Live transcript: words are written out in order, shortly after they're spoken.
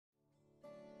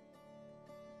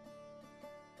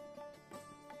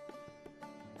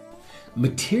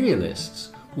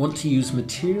Materialists want to use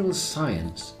material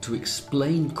science to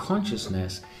explain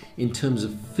consciousness in terms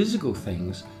of physical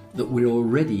things that we're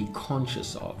already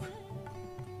conscious of.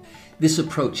 This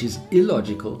approach is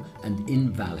illogical and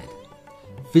invalid.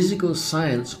 Physical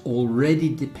science already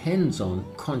depends on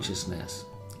consciousness.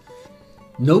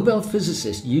 Nobel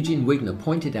physicist Eugene Wigner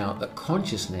pointed out that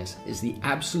consciousness is the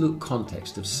absolute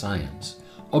context of science.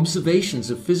 Observations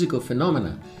of physical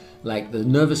phenomena like the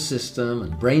nervous system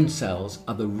and brain cells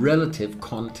are the relative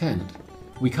content.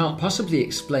 We can't possibly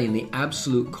explain the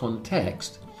absolute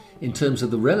context in terms of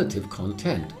the relative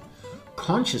content.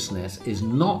 Consciousness is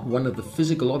not one of the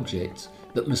physical objects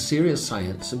that material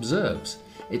science observes.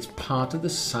 It's part of the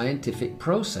scientific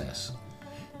process.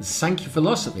 The Sankhya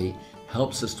philosophy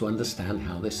helps us to understand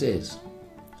how this is.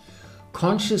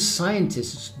 Conscious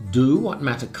scientists do what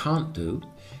matter can't do,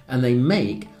 and they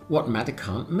make what matter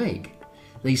can't make.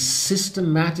 They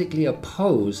systematically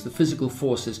oppose the physical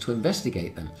forces to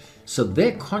investigate them, so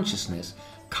their consciousness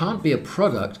can't be a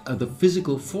product of the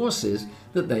physical forces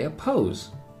that they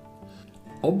oppose.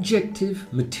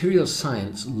 Objective material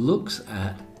science looks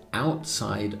at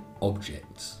outside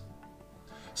objects,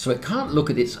 so it can't look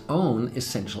at its own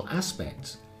essential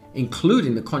aspects,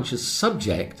 including the conscious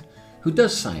subject who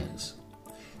does science.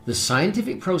 The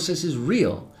scientific process is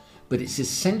real, but its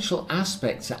essential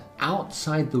aspects are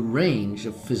outside the range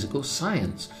of physical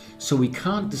science, so we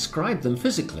can't describe them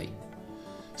physically.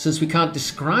 Since we can't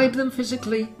describe them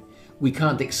physically, we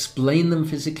can't explain them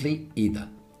physically either.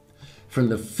 From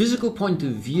the physical point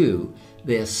of view,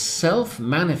 they are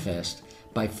self-manifest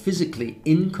by physically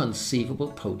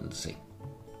inconceivable potency.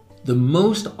 The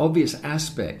most obvious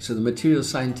aspects of the material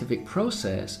scientific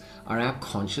process are our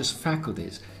conscious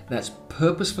faculties. That's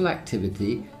purposeful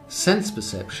activity, sense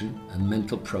perception, and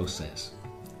mental process.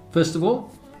 First of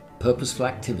all, purposeful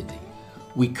activity.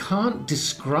 We can't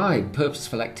describe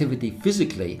purposeful activity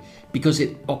physically because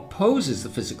it opposes the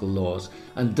physical laws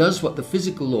and does what the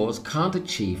physical laws can't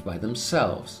achieve by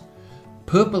themselves.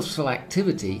 Purposeful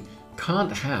activity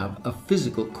can't have a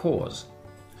physical cause.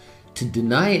 To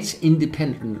deny its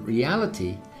independent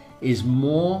reality is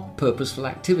more purposeful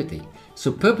activity.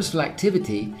 So purposeful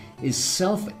activity is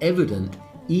self-evident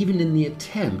even in the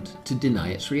attempt to deny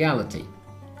its reality.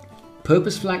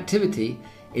 Purposeful activity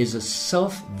is a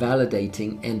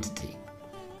self-validating entity.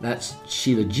 That's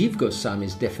Srila Jiva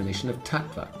Goswami's definition of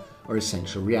tattva, or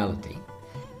essential reality.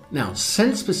 Now,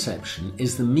 sense perception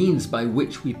is the means by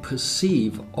which we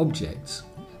perceive objects,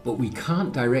 but we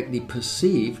can't directly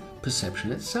perceive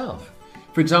perception itself.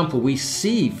 For example, we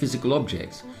see physical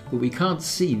objects, but we can't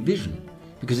see vision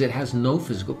because it has no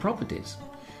physical properties.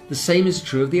 The same is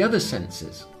true of the other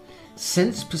senses.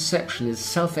 Sense perception is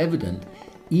self-evident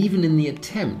even in the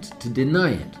attempt to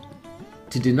deny it.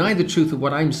 To deny the truth of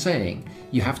what I'm saying,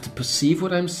 you have to perceive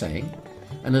what I'm saying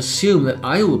and assume that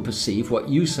I will perceive what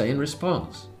you say in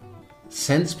response.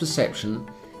 Sense perception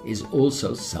is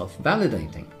also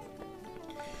self-validating.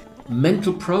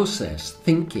 Mental process,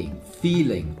 thinking,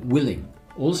 feeling, willing,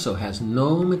 also has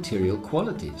no material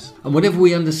qualities. And whatever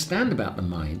we understand about the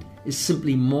mind is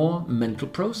simply more mental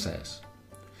process.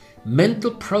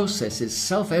 Mental process is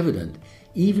self-evident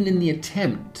even in the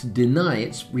attempt to deny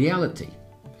its reality.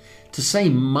 To say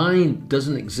mind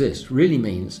doesn't exist really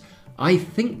means I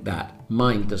think that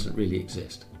mind doesn't really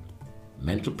exist.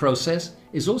 Mental process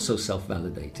is also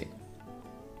self-validating.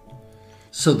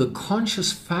 So the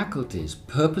conscious faculties,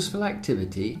 purposeful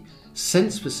activity,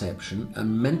 sense perception,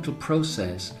 and mental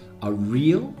process are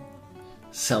real,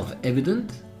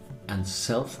 self-evident, and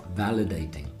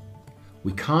self-validating.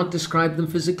 We can't describe them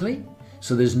physically,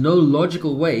 so there's no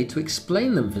logical way to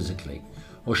explain them physically,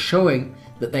 or showing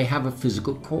that they have a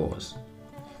physical cause.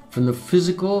 From the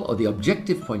physical or the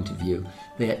objective point of view,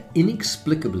 they are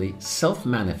inexplicably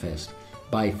self-manifest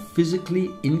by physically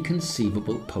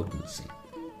inconceivable potency.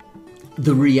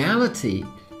 The reality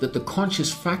that the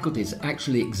conscious faculties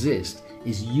actually exist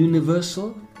is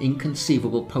universal,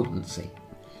 inconceivable potency.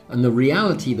 And the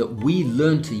reality that we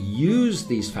learn to use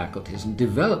these faculties and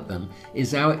develop them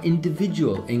is our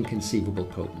individual inconceivable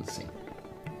potency.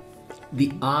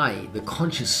 The I, the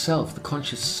conscious self, the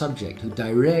conscious subject who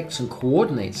directs and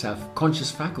coordinates our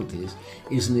conscious faculties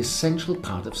is an essential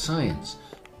part of science.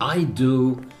 I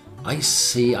do, I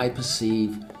see, I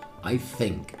perceive, I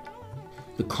think.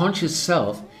 The conscious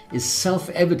self is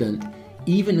self-evident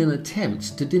even in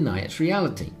attempts to deny its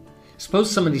reality.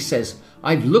 Suppose somebody says,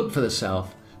 I've looked for the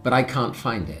self, but I can't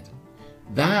find it.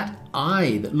 That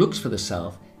I that looks for the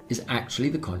self is actually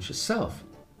the conscious self.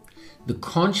 The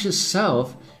conscious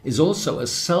self is also a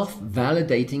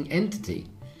self-validating entity.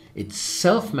 It's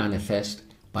self-manifest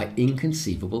by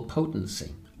inconceivable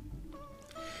potency.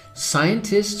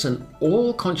 Scientists and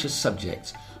all conscious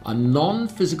subjects are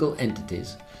non-physical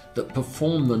entities that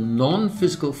perform the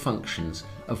non-physical functions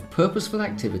of purposeful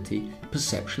activity,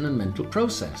 perception, and mental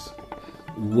process.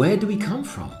 Where do we come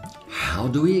from? How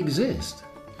do we exist?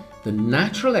 The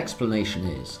natural explanation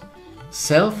is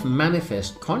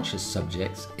self-manifest conscious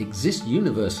subjects exist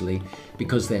universally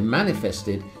because they're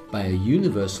manifested by a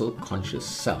universal conscious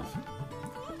self.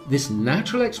 This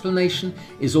natural explanation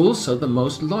is also the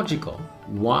most logical.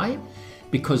 Why?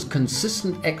 Because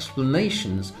consistent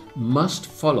explanations must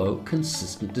follow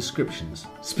consistent descriptions.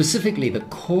 Specifically, the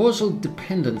causal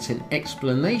dependence in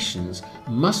explanations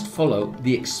must follow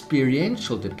the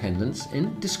experiential dependence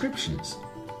in descriptions.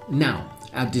 Now,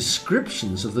 our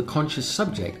descriptions of the conscious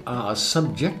subject are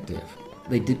subjective.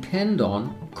 They depend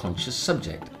on conscious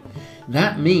subject.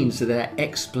 That means that our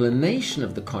explanation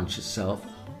of the conscious self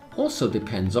also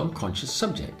depends on conscious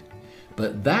subject.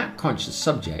 But that conscious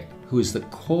subject, who is the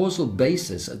causal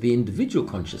basis of the individual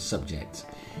conscious subjects,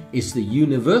 is the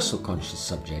universal conscious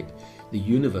subject, the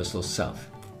universal self.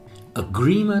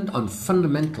 Agreement on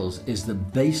fundamentals is the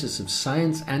basis of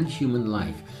science and human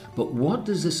life. But what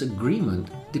does this agreement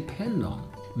depend on?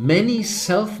 Many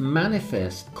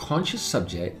self-manifest conscious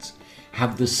subjects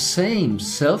have the same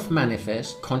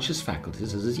self-manifest conscious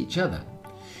faculties as each other.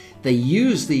 They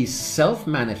use these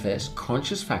self-manifest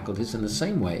conscious faculties in the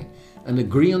same way and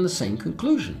agree on the same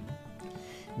conclusion.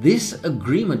 This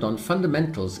agreement on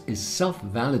fundamentals is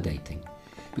self-validating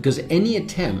because any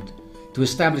attempt to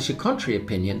establish a contrary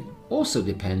opinion also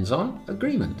depends on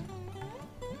agreement.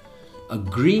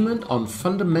 Agreement on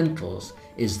fundamentals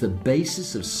is the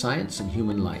basis of science and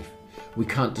human life. We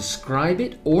can't describe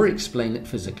it or explain it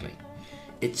physically.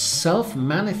 It's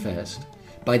self-manifest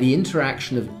by the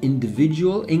interaction of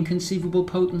individual inconceivable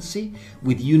potency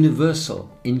with universal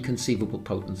inconceivable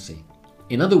potency.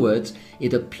 In other words,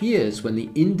 it appears when the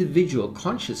individual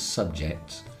conscious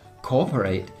subjects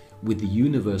cooperate with the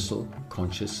universal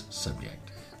conscious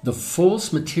subject. The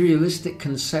false materialistic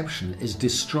conception is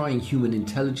destroying human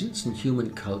intelligence and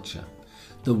human culture.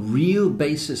 The real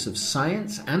basis of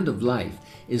science and of life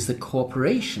is the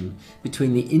cooperation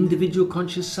between the individual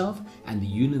conscious self and the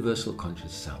universal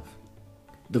conscious self.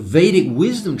 The Vedic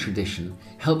wisdom tradition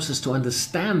helps us to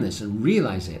understand this and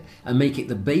realize it and make it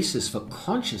the basis for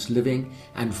conscious living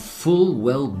and full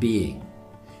well-being.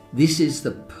 This is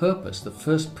the purpose, the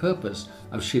first purpose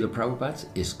of Srila Prabhupada's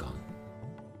ISKCON.